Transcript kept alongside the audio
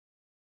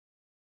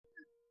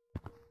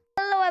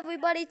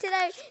everybody,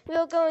 today we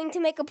are going to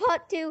make a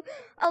part 2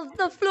 of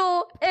The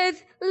Floor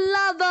is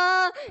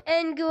Lava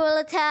and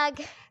Gorilla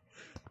Tag.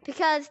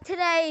 Because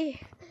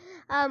today,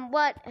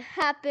 what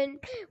happened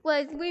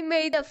was we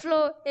made The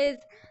Floor is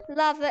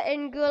Lava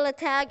and Gorilla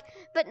Tag.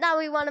 But now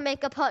we want to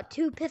make a part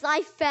 2 because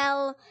I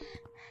fell.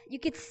 You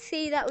could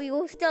see that we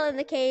were still in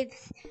the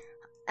caves.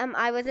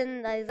 I was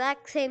in the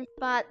exact same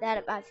spot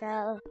that I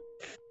fell.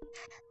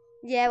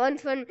 Yeah,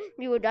 once when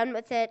we were done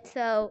with it,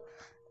 so...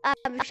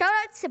 shout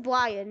out to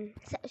Brian.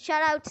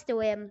 Shout out to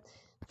him.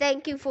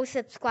 Thank you for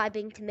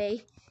subscribing to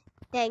me.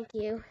 Thank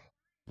you.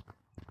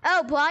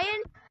 Oh,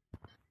 Brian?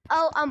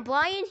 Oh,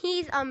 Brian,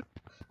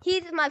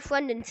 he's my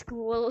friend in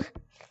school.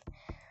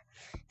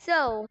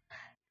 So,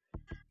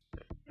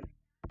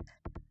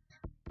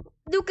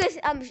 Lucas,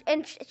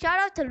 and shout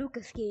out to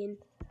Lucas Keen.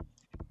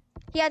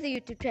 He has a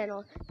YouTube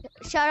channel.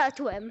 Shout out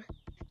to him.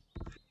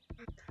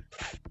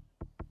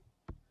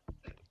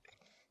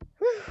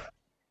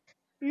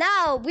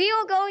 Now, we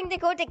are going to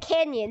go to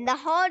Canyon, the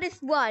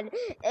hardest one.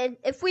 And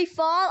if we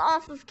fall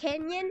off of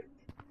Canyon,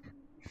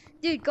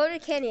 dude, go to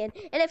Canyon.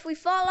 And if we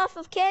fall off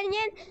of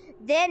Canyon,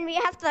 then we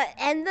have to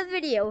end the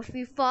video if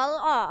we fall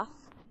off.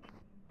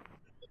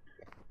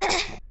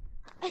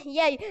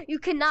 Yeah, you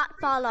cannot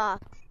fall off.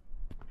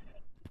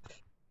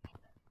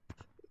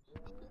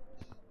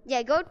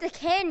 Yeah, go to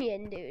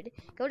Canyon, dude.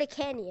 Go to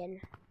Canyon.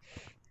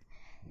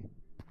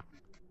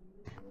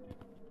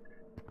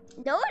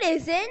 No,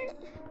 it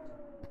isn't.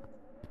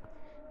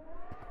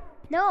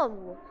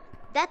 No,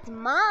 that's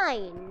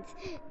mine.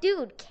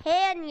 Dude,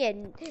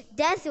 Canyon.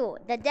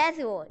 Desert. The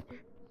desert.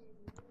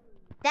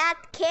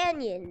 That's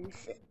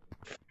Canyons.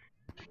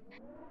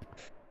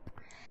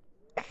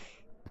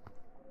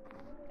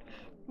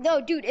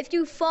 No, dude, if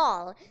you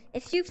fall,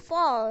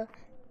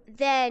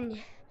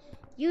 then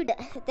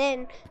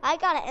then I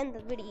gotta end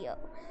the video.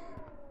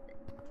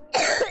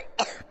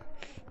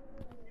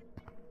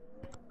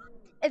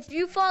 If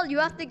you fall, you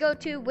have to go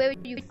to where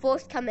you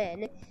first come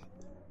in.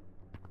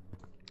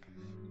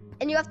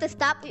 And you have to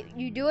stop what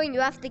you're doing.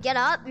 You have to get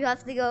up. You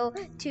have to go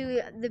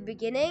to the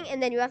beginning,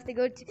 and then you have to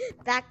go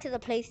back to the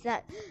place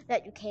that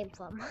you came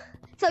from.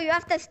 So you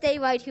have to stay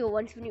right here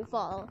once when you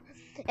fall,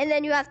 and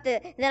then you have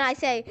to. Then I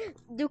say,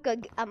 Luca,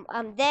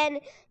 then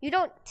you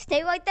don't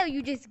stay right there.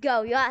 You just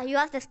go. You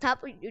have to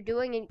stop what you're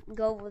doing and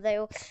go over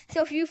there.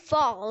 So if you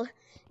fall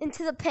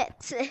into the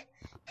pits.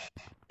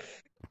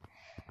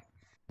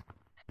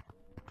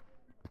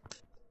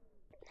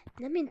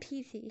 Lemon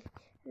peasy.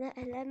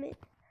 Lemon.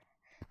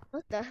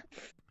 What the?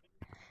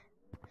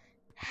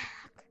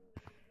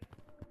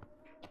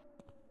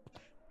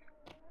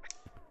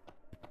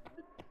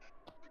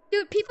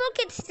 Dude, people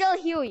can still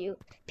hear you.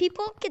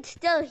 People can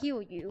still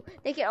hear you.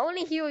 They can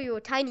only hear you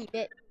a tiny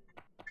bit.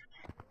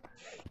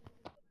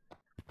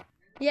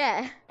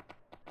 Yeah.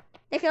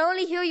 They can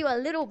only hear you a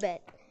little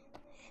bit.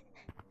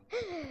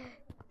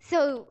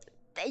 So,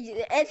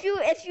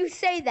 if you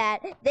say that,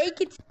 they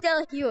can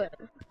still hear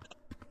it.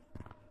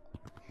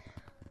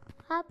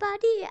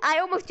 I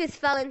almost just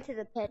fell into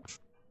the pits.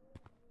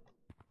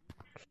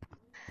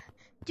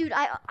 Dude,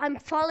 I'm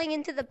falling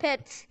into the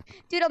pits.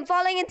 Dude, I'm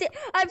falling into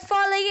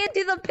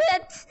the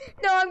pits.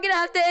 No, I'm gonna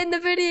have to end the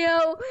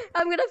video.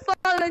 I'm gonna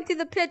fall into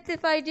the pits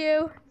if I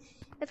do.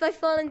 If I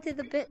fall into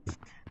the pits.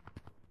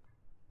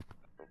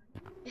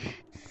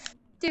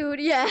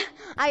 Dude, yeah.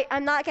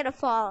 I'm not gonna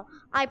fall.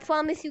 I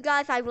promise you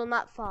guys I will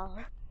not fall.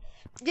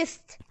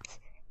 Just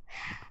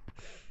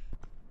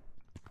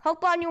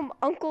hope on your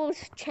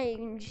uncle's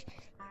change.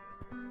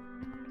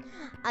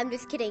 I'm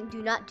just kidding.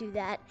 Do not do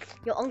that.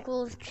 Your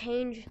uncle's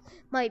change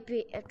might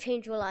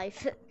change your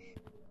life.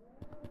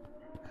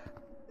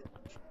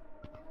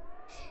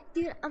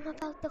 Dude, I'm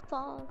about to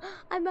fall.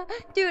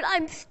 Dude,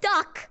 I'm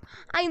stuck.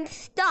 I'm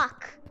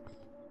stuck.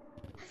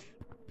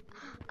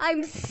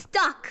 I'm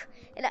stuck.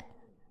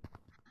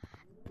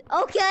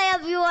 Okay,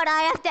 everyone,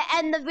 I have to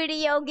end the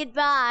video.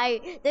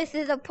 Goodbye. This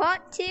is a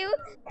part 2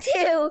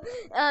 to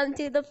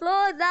The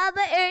Floor,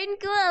 Lava, and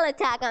Gorilla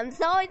Tag. I'm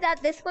sorry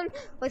that this one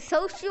was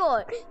so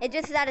short. It's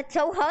just that it's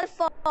so hard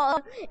to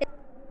fall.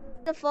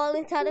 To fall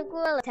inside of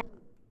Gorilla Tag.